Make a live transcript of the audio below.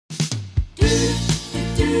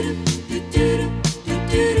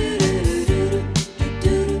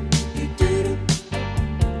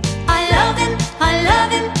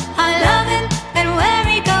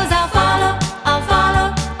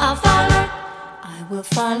will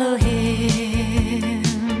follow him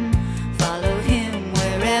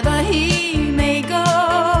wherever he may go.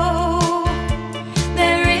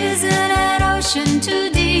 There isn't an ocean too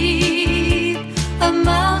deep, a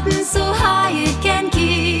mountain so high it can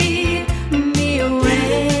keep me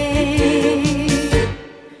away.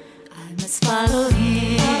 I must follow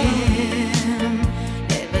him.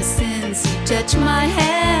 Ever since he touched my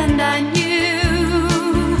hand, I knew,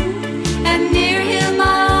 and near him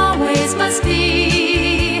I always must be,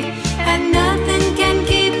 and nothing can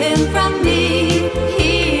keep him from me.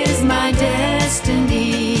 He is my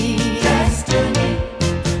destiny.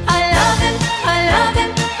 I love him, I love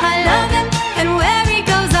him, I love him, and where he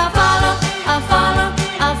goes I'll follow, I'll follow,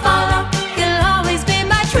 I'll follow. He'll always be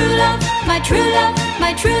my true love, my true love,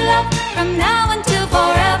 my true love, from now until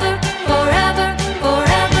forever, forever.